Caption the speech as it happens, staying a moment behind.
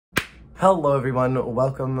Hello everyone,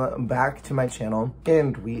 welcome back to my channel,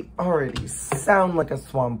 and we already sound like a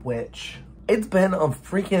swamp witch. It's been a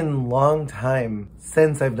freaking long time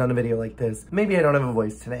since I've done a video like this. Maybe I don't have a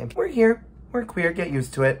voice today. We're here, we're queer, get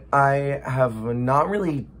used to it. I have not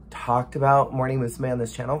really talked about Morning Musume on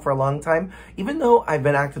this channel for a long time, even though I've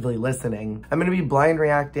been actively listening. I'm gonna be blind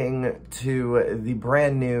reacting to the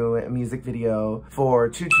brand new music video for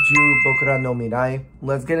Chu Chu Chu,僕らの未来.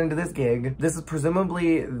 Let's get into this gig. This is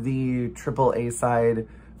presumably the AAA side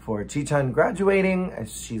for Chi-chan graduating,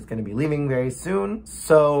 as she's gonna be leaving very soon.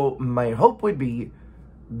 So my hope would be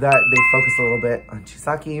that they focus a little bit on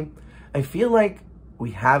Chisaki. I feel like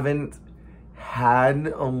we haven't had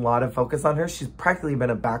a lot of focus on her. She's practically been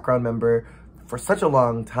a background member for such a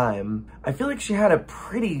long time. I feel like she had a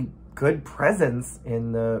pretty good presence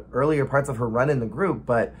in the earlier parts of her run in the group,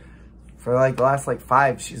 but for like the last like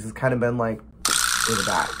 5, she's just kind of been like in the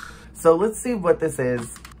back. So let's see what this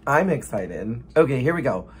is. I'm excited. Okay, here we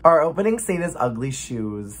go. Our opening scene is ugly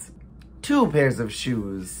shoes. 2 pairs of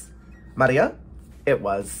shoes. Maria? It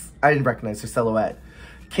was. I didn't recognize her silhouette.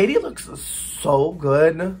 Katie looks so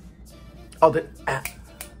good. Oh,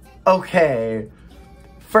 okay.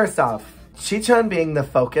 First off, Chi-chan being the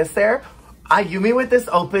focus there. Ayumi with this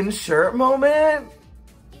open shirt moment.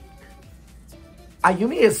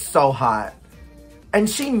 Ayumi is so hot. And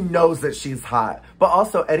she knows that she's hot. But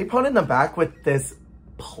also, Eripon in the back with this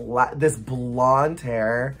blonde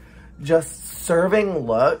hair, just serving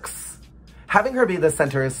looks. Having her be the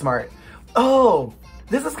center is smart. Oh,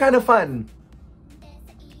 this is kind of fun.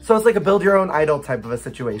 So it's like a build your own idol type of a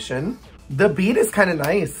situation. The beat is kind of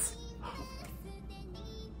nice.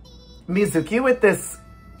 Mizuki with this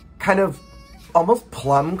kind of almost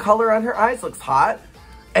plum color on her eyes looks hot.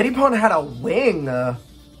 Eripon had a wing. That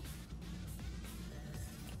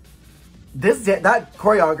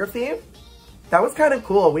choreography, that was kind of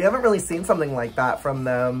cool. We haven't really seen something like that from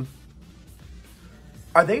them.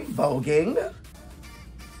 Are they voguing?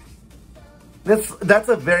 That's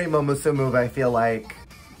a very Momusu move, I feel like.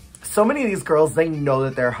 So many of these girls, they know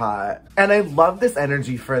that they're hot. And I love this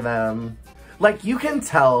energy for them. Like, you can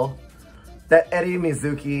tell that Eri,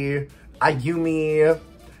 Mizuki, Ayumi,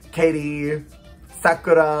 Katie,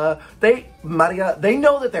 Sakura, Maria, they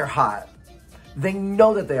know that they're hot. They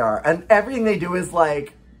know that they are. And everything they do is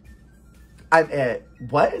like, I'm it.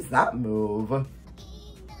 What is that move?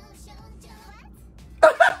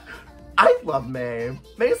 I love May.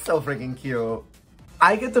 May is so freaking cute.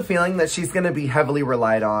 I get the feeling that she's gonna be heavily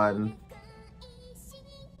relied on.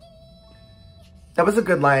 That was a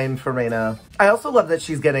good line for Reina. I also love that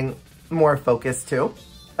she's getting more focused too.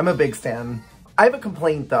 I'm a big stan. I have a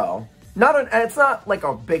complaint though. It's not like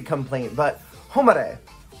a big complaint, but Homare,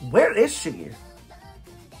 where is she?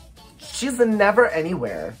 She's never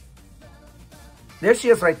anywhere. There she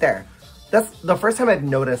is right there. That's the first time I've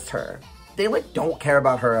noticed her. They like don't care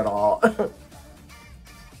about her at all.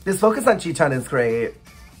 This focus on Chi-chan is great.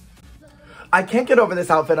 I can't get over this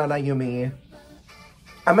outfit on Ayumi.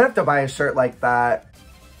 I'm gonna have to buy a shirt like that.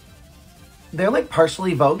 They're like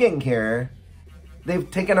partially voguing here. They've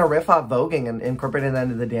taken a riff off voguing and incorporated that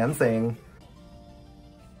into the dancing.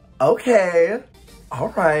 Okay. All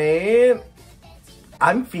right.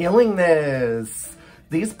 I'm feeling this.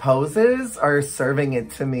 These poses are serving it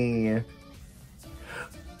to me.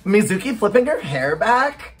 Mizuki flipping her hair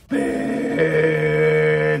back?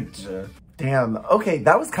 Damn, okay,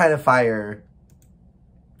 that was kind of fire.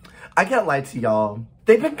 I can't lie to y'all.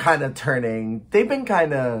 They've been kind of turning. They've been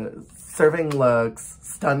kind of serving looks,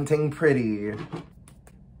 stunting pretty.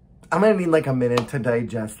 I'm gonna need like a minute to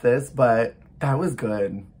digest this, but that was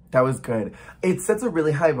good. That was good. It sets a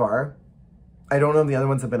really high bar. I don't know if the other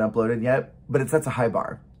ones have been uploaded yet, but it sets a high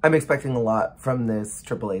bar. I'm expecting a lot from this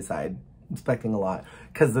AAA side. Expecting a lot.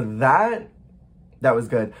 Because that was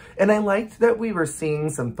good. And I liked that we were seeing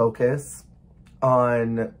some focus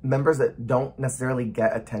on members that don't necessarily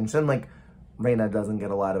get attention. Like, Reina doesn't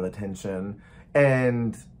get a lot of attention.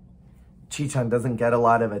 And Chi-chan doesn't get a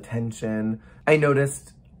lot of attention. I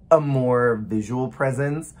noticed a more visual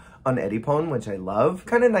presence on Eripon, which I love.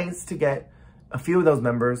 Kind of nice to get a few of those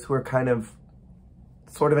members who are kind of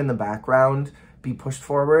sort of in the background be pushed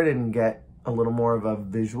forward and get a little more of a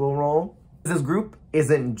visual role. This group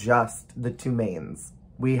isn't just the 2 mains.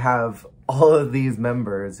 We have all of these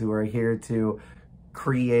members who are here to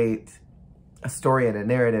create a story and a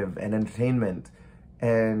narrative and entertainment,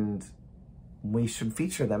 and we should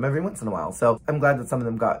feature them every once in a while. So I'm glad that some of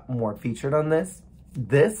them got more featured on this.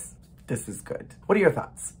 This is good. What are your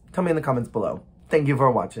thoughts? Tell me in the comments below. Thank you for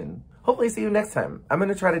watching. Hopefully see you next time. I'm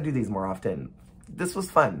gonna try to do these more often. This was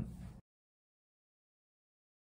fun.